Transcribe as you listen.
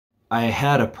I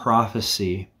had a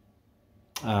prophecy.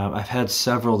 I've had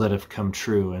several that have come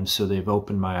true, and so they've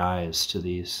opened my eyes to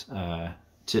these,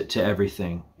 to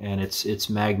everything, and it's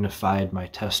magnified my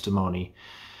testimony.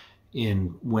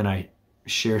 In when I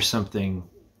share something,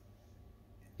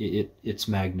 it's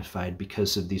magnified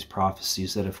because of these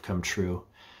prophecies that have come true.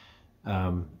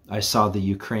 I saw the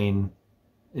Ukraine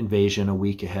invasion a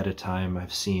week ahead of time.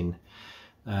 I've seen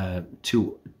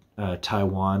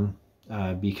Taiwan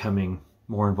becoming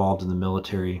more involved in the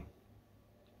military.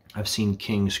 I've seen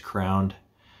kings crowned.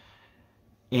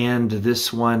 And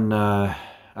this one,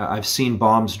 I've seen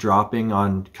bombs dropping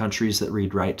on countries that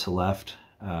read right to left,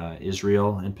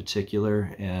 Israel in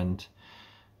particular, and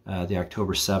the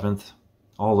October 7th.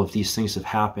 All of these things have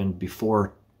happened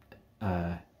before.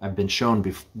 I've been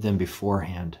shown them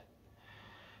beforehand.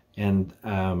 And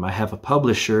I have a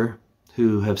publisher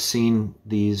who have seen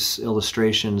these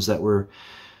illustrations that were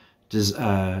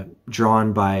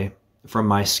drawn from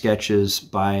my sketches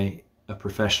by a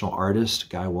professional artist,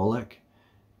 Guy Wolek.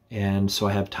 And so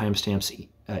I have timestamps,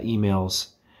 emails.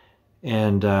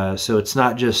 And so it's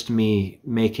not just me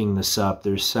making this up.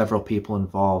 There's several people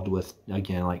involved with,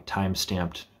 again, like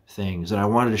time-stamped things. And I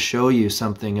wanted to show you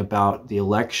something about the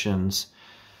elections,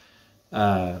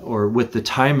 or with the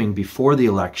timing before the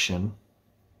election,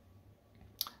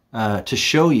 to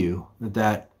show you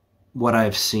that what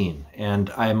I've seen. And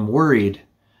I'm worried,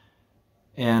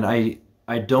 and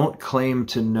I don't claim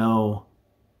to know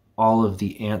all of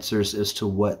the answers as to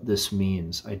what this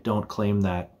means. I don't claim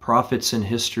that. Prophets in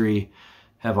history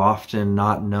have often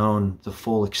not known the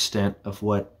full extent of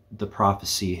what the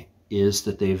prophecy is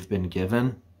that they've been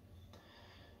given.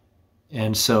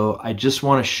 And so I just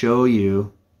want to show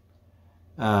you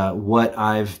what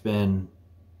I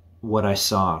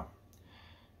saw.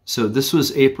 So this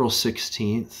was April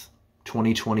 16th,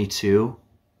 2022.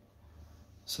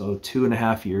 So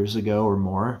 2.5 years ago or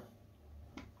more,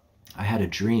 I had a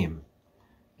dream,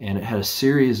 and it had a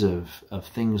series of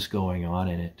things going on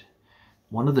in it.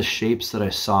 One of the shapes that I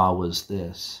saw was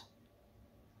this.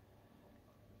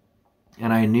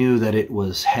 And I knew that it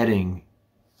was heading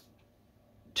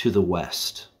to the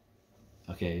west.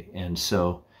 Okay, and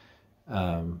so,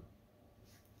 and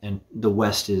the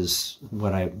west is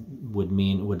what I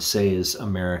would say is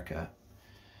America.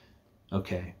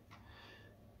 Okay.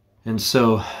 And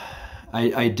so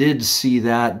I did see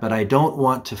that, but I don't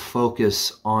want to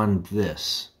focus on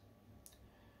this.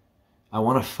 I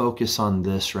want to focus on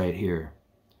this right here.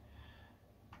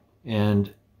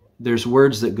 And there's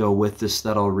words that go with this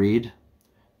that I'll read,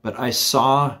 but I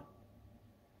saw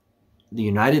the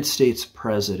United States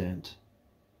president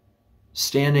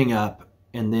standing up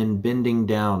and then bending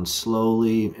down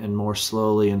slowly and more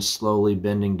slowly and slowly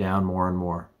bending down more and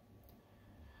more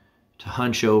to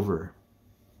hunch over.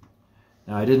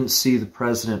 Now, I didn't see the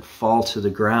president fall to the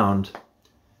ground,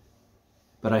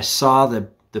 but I saw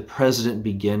the president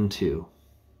begin to.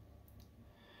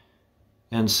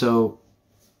 And so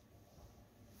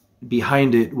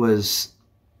behind it was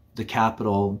the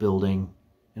Capitol building,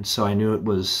 and so I knew it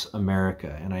was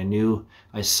America. And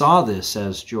I saw this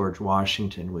as George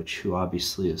Washington, who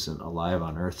obviously isn't alive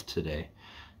on earth today.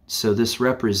 So this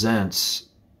represents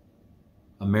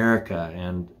America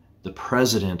and the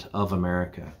President of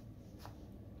America.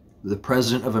 The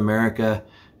President of America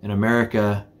and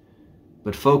America,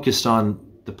 but focused on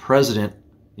the President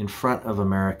in front of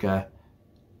America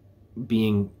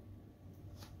being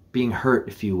hurt,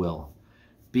 if you will,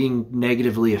 being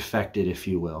negatively affected, if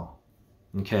you will.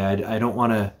 Okay, I don't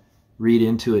want to read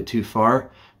into it too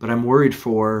far, but I'm worried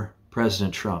for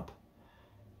President Trump.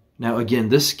 Now, again,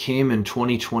 this came in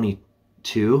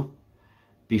 2022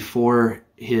 before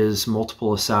his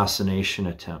multiple assassination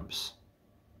attempts.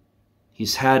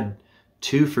 He's had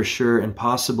 2 for sure, and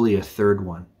possibly a 3rd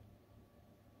one.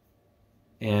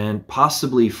 And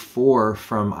possibly 4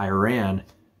 from Iran,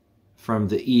 from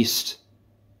the east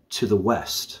to the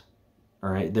west. All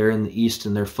right, they're in the east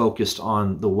and they're focused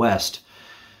on the west.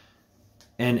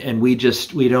 And we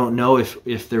don't know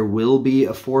if there will be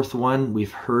a 4th one.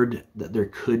 We've heard that there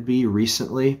could be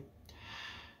recently.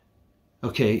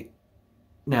 Okay,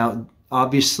 now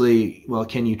obviously, well,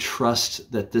 can you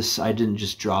trust that this, I didn't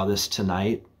just draw this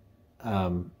tonight?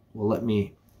 Well, let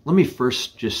me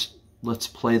first let's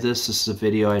play this. This is a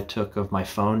video I took of my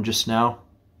phone just now.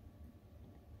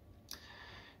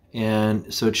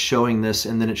 And so it's showing this,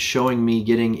 and then it's showing me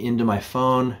getting into my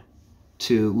phone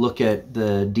to look at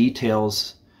the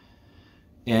details,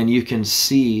 and you can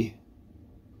see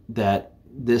that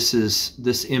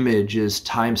this image is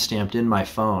time-stamped in my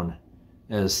phone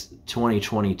as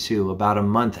 2022. About a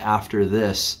month after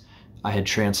this, I had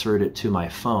transferred it to my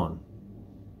phone.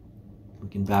 We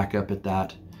can back up at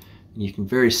that, and you can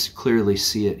very clearly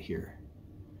see it here.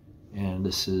 And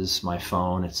this is my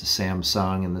phone. It's a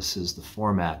Samsung, and this is the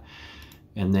format.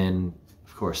 And then,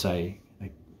 of course, I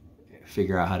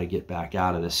figure out how to get back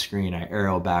out of this screen. I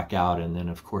arrow back out, and then,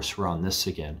 of course, we're on this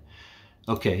again.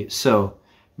 Okay, so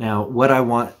now what I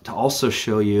want to also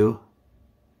show you,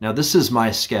 now this is my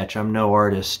sketch. I'm no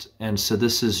artist, and so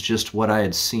this is just what I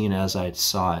had seen as I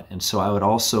saw it. And so I would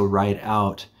also write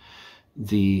out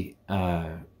the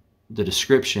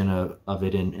description of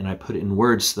it, and I put it in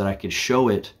words so that I could show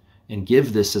it and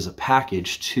give this as a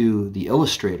package to the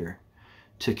illustrator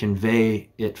to convey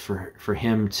it for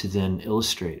him to then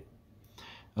illustrate.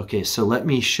 Okay, so let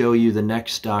me show you the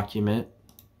next document.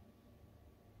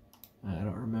 I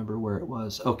don't remember where it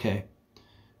was. Okay,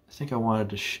 I think I wanted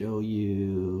to show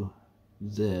you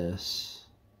this.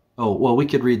 Oh, well, we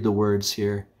could read the words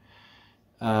here.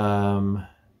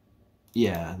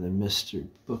 Yeah, the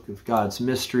Book of God's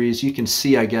Mysteries. You can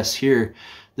see, I guess, here,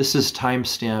 this is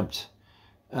time-stamped.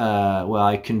 Well,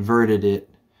 I converted it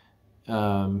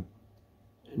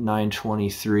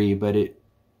 9/23, but it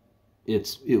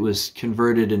was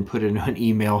converted and put into an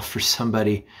email for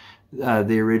somebody.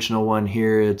 The original one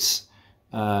here,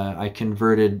 I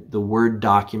converted the Word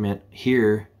document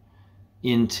here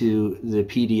into the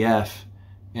PDF,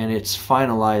 and it's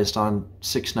finalized on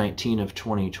 6/19 of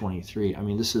 2023. I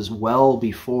mean, this is well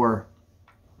before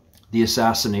the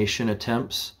assassination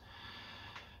attempts.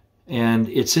 And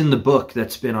it's in the book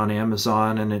that's been on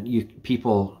Amazon, and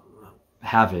people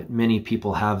have it. Many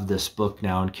people have this book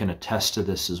now and can attest to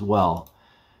this as well.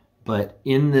 But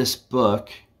in this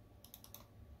book,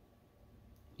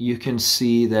 you can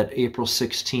see that April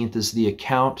 16th is the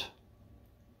account.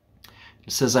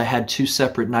 It says, I had 2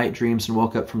 separate night dreams and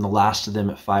woke up from the last of them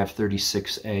at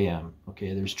 5:36 a.m.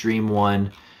 Okay, there's dream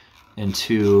 1 and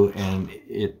 2, and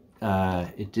it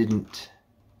didn't,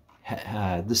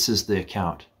 this is the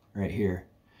account. Right here,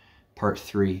 part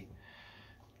 3.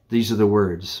 These are the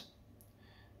words.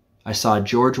 I saw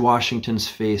George Washington's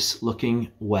face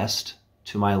looking west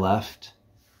to my left,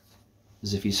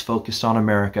 as if he's focused on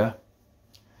America.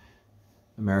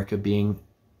 America being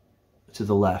to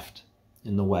the left,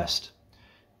 in the west.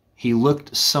 He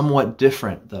looked somewhat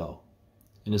different, though,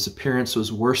 and his appearance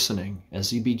was worsening as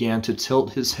he began to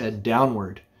tilt his head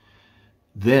downward.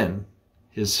 Then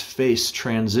his face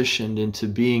transitioned into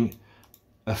being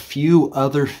a few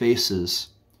other faces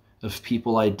of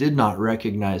people I did not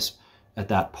recognize at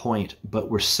that point,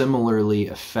 but were similarly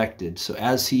affected. So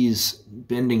as he's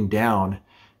bending down,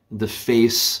 the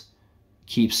face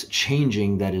keeps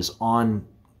changing that is on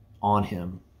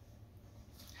him.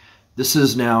 This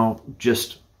is now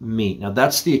just me. Now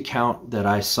that's the account that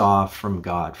I saw from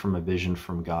God, from a vision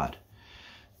from God.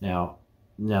 Now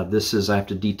this is, I have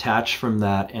to detach from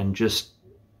that and just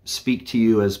speak to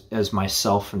you as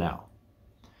myself now.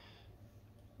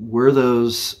 Were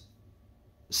those,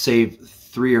 say,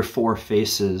 3 or 4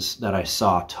 faces that I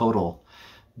saw total,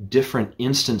 different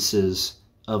instances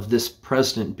of this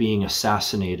president being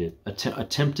assassinated,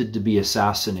 attempted to be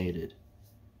assassinated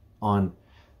on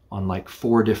like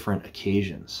 4 different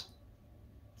occasions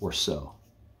or so?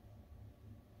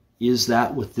 Is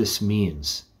that what this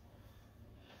means?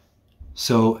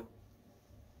 So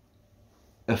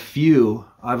a few,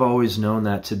 I've always known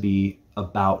that to be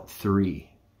about 3.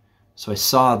 So I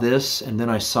saw this, and then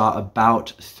I saw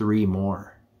about 3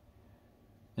 more.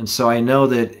 And so I know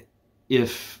that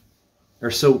if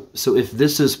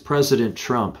this is President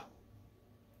Trump,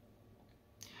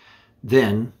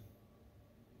 then,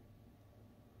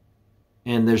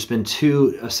 and there's been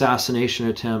 2 assassination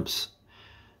attempts,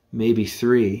 maybe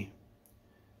 3,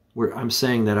 where I'm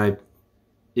saying that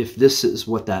if this is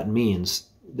what that means,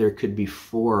 there could be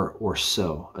 4 or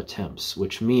so attempts,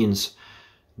 which means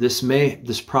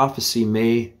this prophecy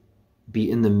may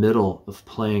be in the middle of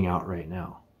playing out right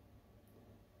now.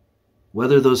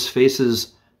 Whether those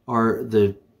faces are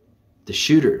the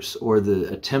shooters or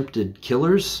the attempted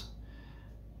killers,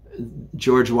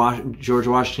 George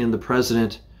Washington, the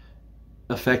president,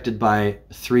 affected by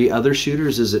 3 other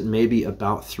shooters, is it maybe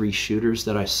about 3 shooters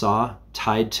that I saw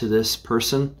tied to this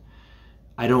person?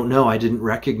 I don't know. I didn't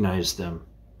recognize them.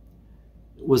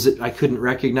 Was it I couldn't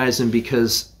recognize him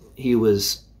because he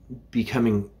was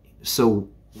becoming so,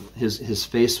 his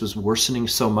face was worsening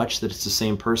so much that it's the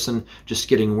same person, just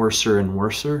getting worser and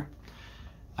worser?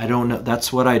 I don't know.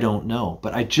 That's what I don't know.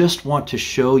 But I just want to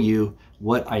show you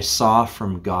what I saw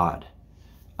from God.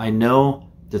 I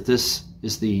know that this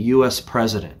is the U.S.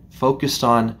 president focused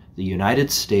on the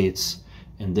United States,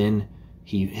 and then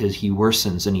he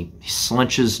worsens and he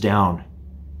slinches down.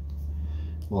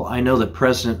 Well, I know that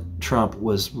President Trump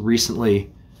was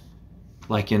recently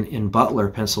like in Butler,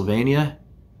 Pennsylvania,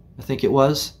 I think it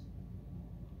was,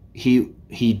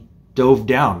 he dove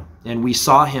down, and we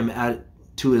saw him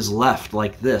to his left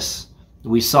like this.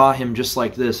 We saw him just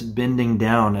like this, bending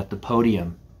down at the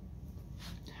podium.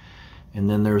 And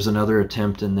then there was another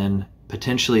attempt, and then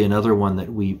potentially another one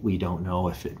that we don't know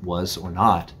if it was or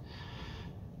not.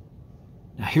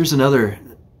 Now here's another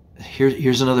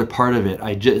part of it.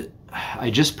 I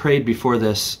just prayed before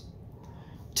this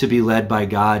to be led by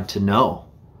God to know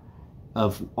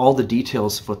of all the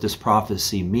details of what this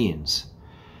prophecy means.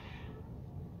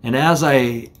 And as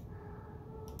I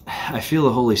feel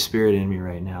the Holy Spirit in me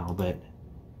right now, but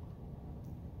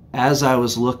as I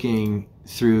was looking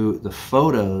through the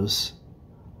photos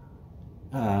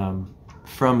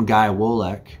from Guy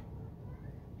Wolek,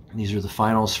 these are the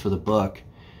finals for the book,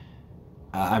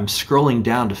 I'm scrolling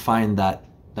down to find that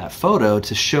photo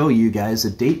to show you guys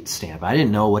a date stamp. I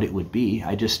didn't know what it would be.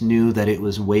 I just knew that it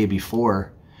was way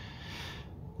before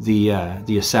the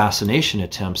assassination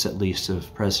attempts, at least,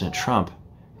 of President Trump.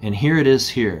 And here it is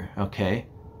here, okay?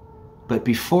 But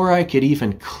before I could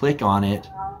even click on it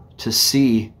to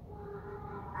see...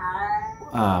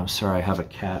 sorry, I have a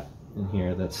cat in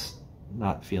here that's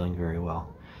not feeling very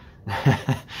well.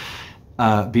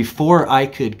 Before I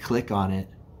could click on it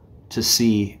to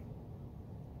see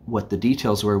what the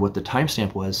details were, what the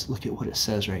timestamp was, look at what it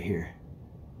says right here.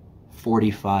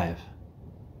 45.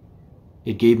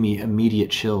 It gave me immediate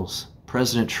chills.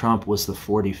 President Trump was the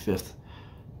 45th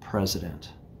president.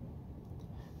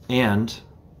 And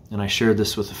I shared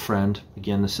this with a friend.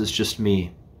 Again, this is just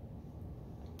me.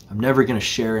 I'm never going to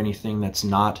share anything that's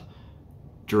not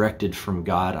directed from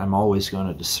God. I'm always going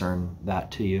to discern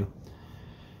that to you.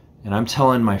 And I'm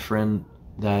telling my friend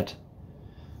that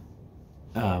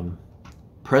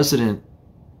President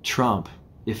Trump,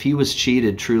 if he was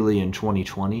cheated truly in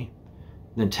 2020,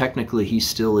 then technically he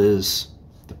still is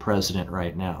the president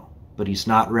right now. But he's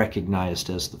not recognized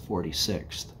as the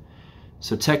 46th.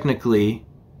 So technically,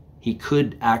 he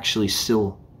could actually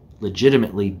still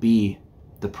legitimately be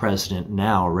the president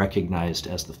now, recognized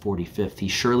as the 45th. He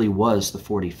surely was the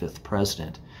 45th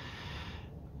president.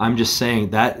 I'm just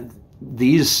saying that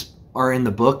these are in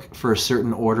the book for a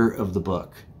certain order of the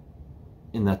book,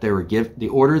 in that they were the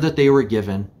order that they were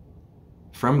given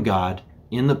from God,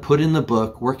 put in the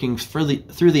book, working through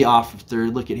the author.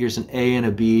 Look at, here's an A and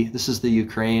a B. This is the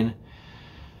Ukraine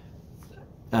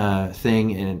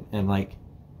thing, and like,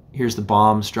 here's the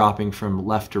bombs dropping from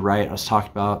left to right. I was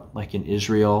talking about, like, in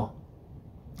Israel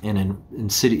and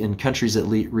in countries that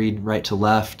read right to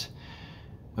left.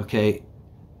 Okay,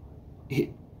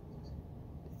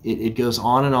 it goes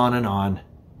on and on and on.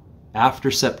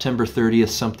 After September 30th,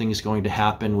 something is going to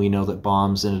happen. We know that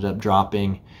bombs ended up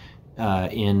dropping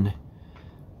in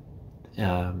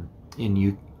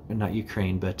not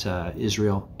Ukraine, but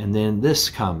Israel, and then this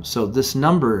comes. So this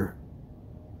number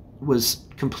was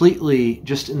completely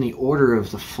just in the order of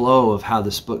the flow of how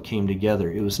this book came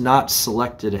together. It was not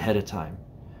selected ahead of time.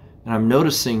 And I'm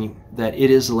noticing that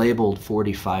it is labeled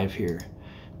 45 here.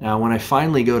 Now, when I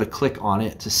finally go to click on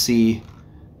it to see,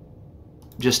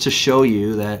 just to show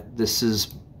you that this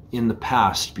is in the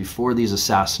past, before these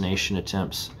assassination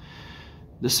attempts,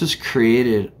 this was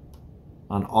created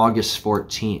on August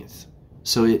 14th.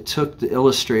 So it took the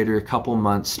illustrator a couple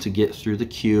months to get through the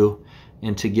queue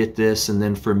and to get this, and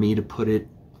then for me to put it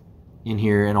in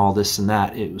here and all this and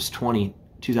that. It was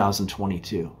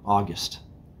 2022, August.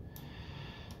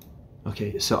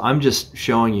 Okay, so I'm just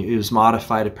showing you, it was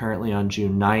modified apparently on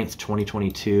June 9th,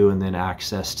 2022, and then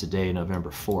accessed today,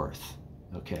 November 4th.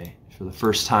 Okay, for the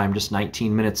first time, just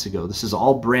 19 minutes ago. This is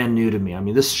all brand new to me. I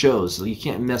mean, this shows, you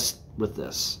can't mess with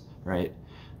this, right?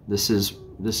 This is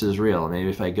real.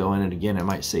 Maybe if I go in it again, it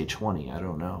might say 20, I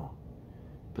don't know.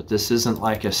 But this isn't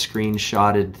like a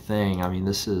screenshotted thing. I mean,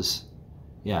 this is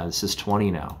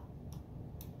 20 now.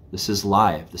 This is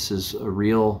live. This is a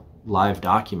real live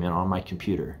document on my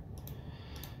computer.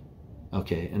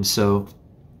 Okay, and so,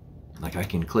 like, I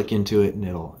can click into it and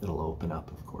it'll open up,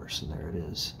 of course, and there it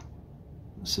is.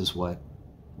 This is what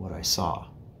I saw.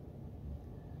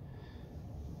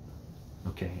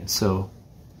 Okay, and so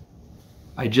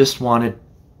I just wanted,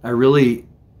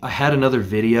 I had another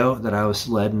video that I was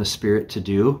led in the Spirit to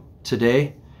do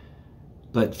today,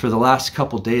 but for the last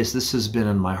couple days, this has been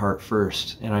in my heart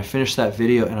first. And I finished that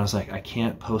video and I was like, I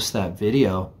can't post that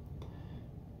video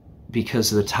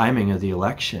because of the timing of the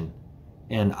election.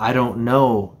 And I don't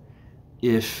know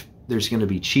if there's going to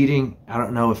be cheating. I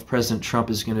don't know if President Trump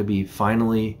is going to be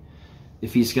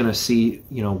if he's going to see,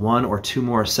 one or two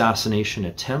more assassination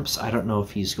attempts. I don't know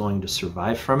if he's going to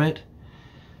survive from it.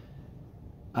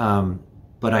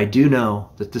 But I do know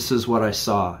that this is what I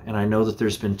saw, and I know that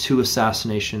there's been 2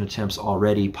 assassination attempts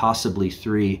already, possibly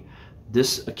 3.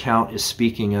 This account is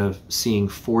speaking of seeing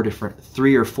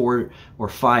 3 or 4 or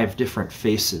 5 different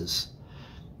faces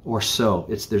or so.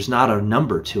 There's not a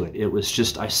number to it. It was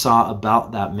just, I saw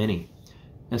about that many.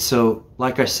 And so,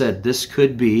 like I said, this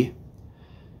could be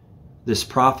this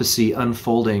prophecy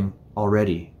unfolding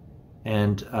already.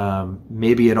 And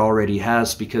maybe it already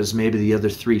has, because maybe the other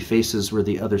 3 faces were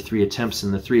the other 3 attempts,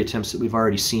 and the 3 attempts that we've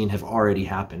already seen have already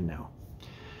happened now.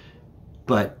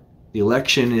 But the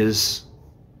election is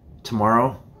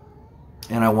tomorrow,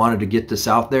 and I wanted to get this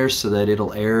out there so that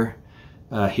it'll air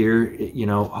here,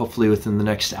 hopefully within the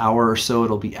next hour or so.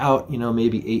 It'll be out,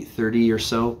 maybe 8:30 or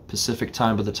so Pacific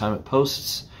time by the time it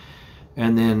posts.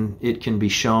 And then it can be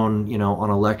shown, on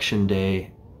election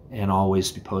day, and always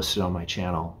be posted on my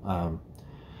channel.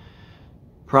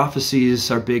 Prophecies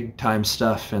are big time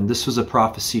stuff, and this was a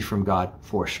prophecy from God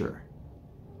for sure.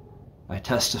 I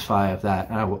testify of that,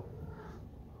 and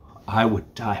I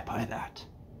would die by that.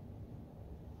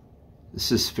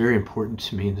 This is very important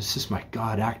to me. This is my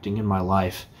God acting in my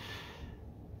life.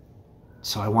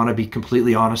 So I want to be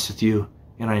completely honest with you,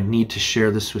 and I need to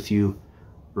share this with you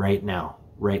right now.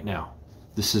 Right now.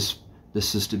 This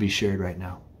is to be shared right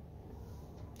now.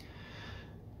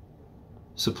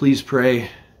 So please pray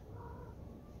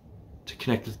to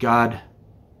connect with God.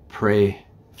 Pray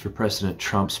for President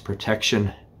Trump's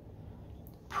protection.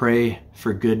 Pray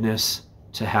for goodness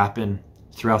to happen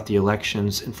throughout the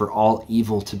elections, and for all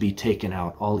evil to be taken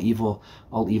out, all evil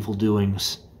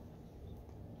doings.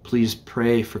 Please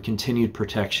pray for continued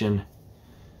protection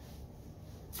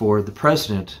for the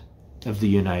President of the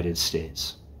United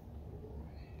States.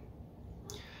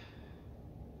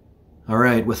 All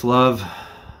right, with love,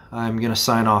 I'm going to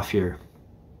sign off here.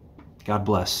 God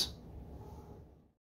bless.